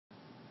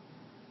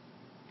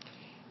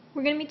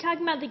We're going to be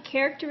talking about the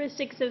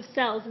characteristics of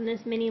cells in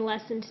this mini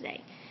lesson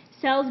today.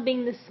 Cells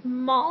being the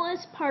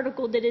smallest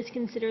particle that is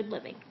considered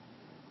living.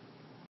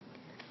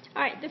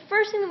 Alright, the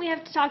first thing that we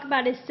have to talk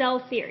about is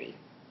cell theory.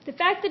 The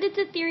fact that it's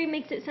a theory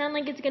makes it sound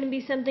like it's going to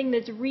be something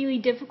that's really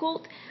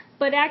difficult,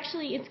 but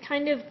actually it's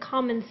kind of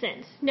common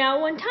sense. Now,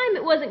 one time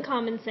it wasn't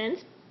common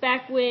sense,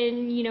 back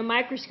when,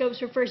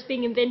 microscopes were first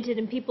being invented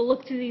and people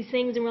looked through these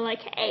things and were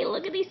like, hey,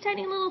 look at these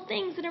tiny little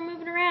things that are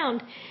moving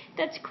around.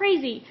 That's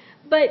crazy.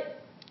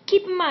 But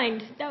keep in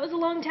mind, that was a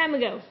long time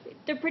ago.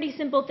 They're pretty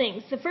simple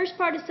things. The first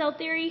part of cell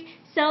theory,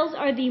 cells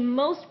are the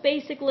most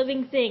basic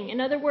living thing.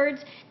 In other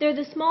words, they're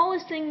the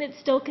smallest thing that's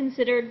still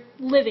considered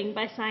living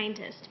by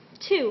scientists.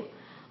 2,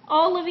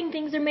 all living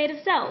things are made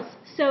of cells.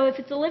 So if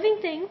it's a living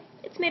thing,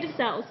 it's made of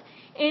cells.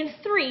 And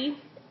 3,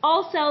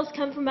 all cells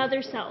come from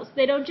other cells.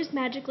 They don't just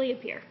magically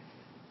appear.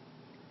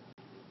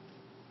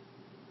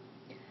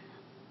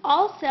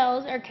 All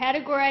cells are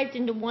categorized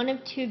into one of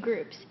two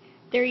groups.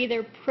 They're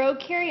either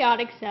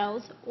prokaryotic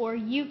cells or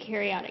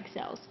eukaryotic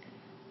cells.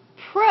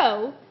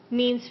 Pro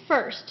means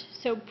first,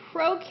 so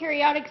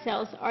prokaryotic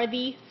cells are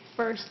the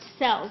first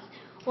cells,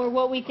 or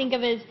what we think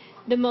of as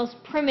the most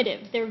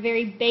primitive. They're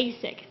very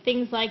basic,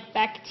 things like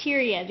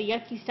bacteria, the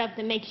yucky stuff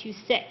that makes you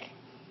sick.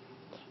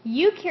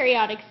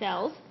 Eukaryotic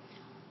cells,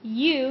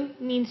 U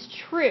means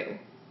true.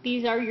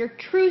 These are your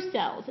true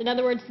cells. In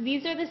other words,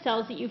 these are the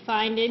cells that you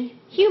find in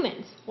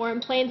humans or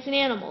in plants and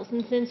animals.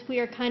 And since we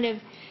are kind of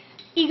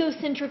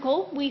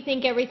egocentrical, we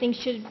think everything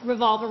should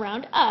revolve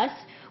around us,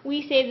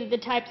 we say that the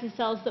types of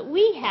cells that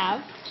we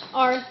have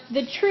are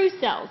the true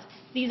cells.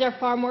 These are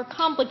far more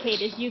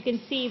complicated. You can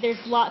see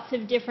there's lots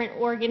of different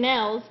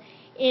organelles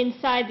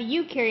inside the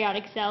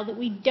eukaryotic cell that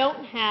we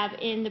don't have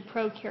in the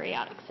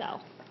prokaryotic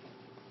cell.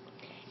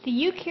 The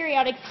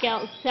eukaryotic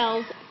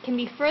cells can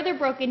be further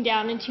broken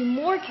down into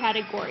more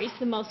categories.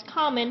 The most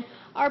common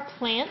are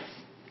plants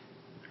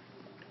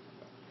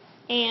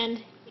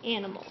and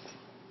animals.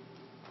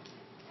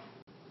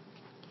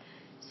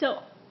 So,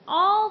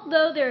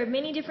 although there are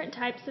many different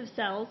types of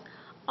cells,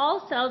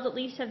 all cells at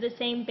least have the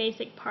same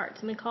basic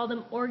parts, and we call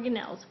them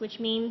organelles, which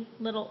mean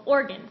little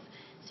organs.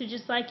 So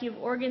just like you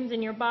have organs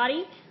in your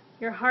body,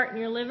 your heart and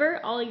your liver,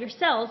 all your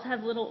cells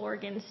have little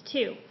organs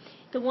too.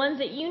 The ones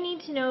that you need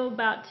to know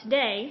about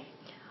today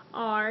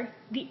are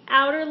the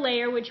outer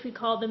layer, which we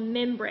call the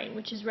membrane,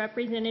 which is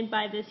represented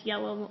by this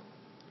yellow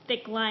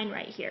thick line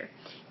right here.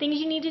 Things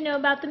you need to know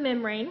about the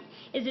membrane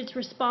is it's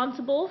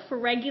responsible for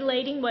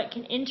regulating what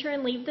can enter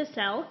and leave the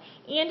cell,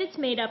 and it's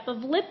made up of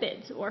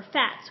lipids or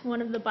fats,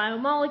 one of the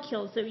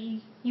biomolecules that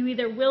you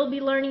either will be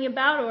learning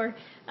about or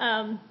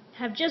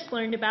have just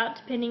learned about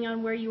depending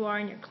on where you are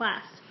in your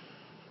class.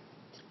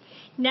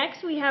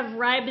 Next we have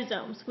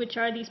ribosomes, which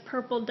are these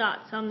purple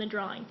dots on the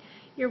drawing.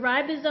 Your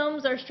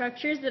ribosomes are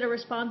structures that are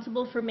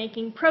responsible for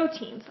making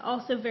proteins,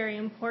 also very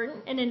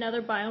important, and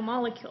another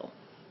biomolecule.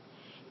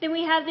 Then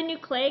we have the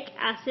nucleic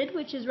acid,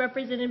 which is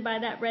represented by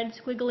that red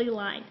squiggly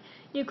line.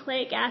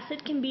 Nucleic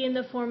acid can be in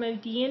the form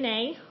of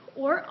DNA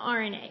or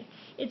RNA.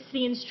 It's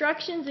the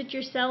instructions that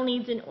your cell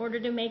needs in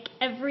order to make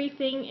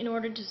everything in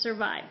order to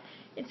survive.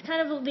 It's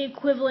kind of the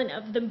equivalent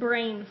of the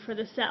brain for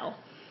the cell.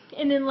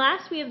 And then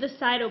last we have the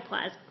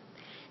cytoplasm.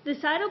 The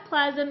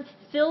cytoplasm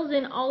fills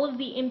in all of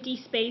the empty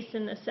space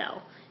in the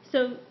cell.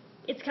 So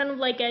it's kind of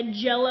like a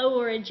jello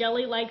or a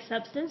jelly-like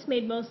substance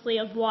made mostly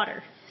of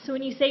water. So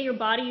when you say your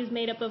body is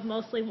made up of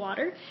mostly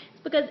water,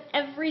 it's because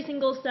every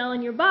single cell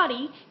in your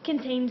body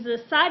contains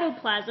the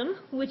cytoplasm,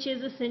 which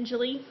is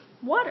essentially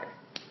water.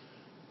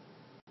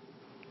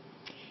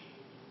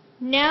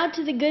 Now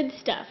to the good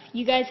stuff.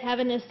 You guys have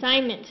an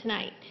assignment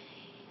tonight.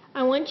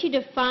 I want you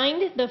to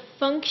find the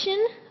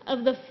function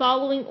of the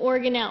following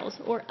organelles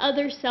or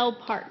other cell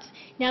parts.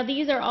 Now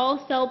these are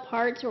all cell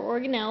parts or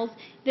organelles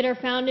that are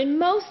found in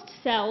most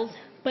cells,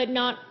 but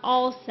not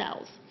all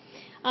cells.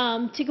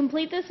 To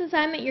complete this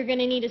assignment, you're going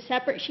to need a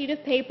separate sheet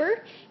of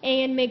paper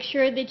and make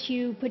sure that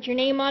you put your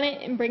name on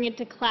it and bring it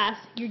to class.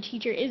 Your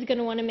teacher is going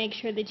to want to make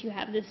sure that you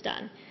have this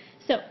done.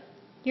 So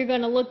you're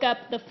going to look up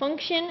the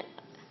function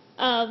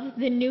of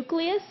the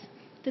nucleus,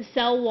 the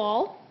cell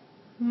wall,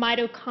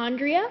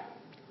 mitochondria,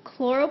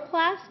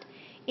 chloroplast,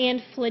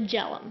 and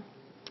flagellum.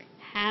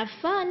 Have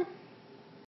fun!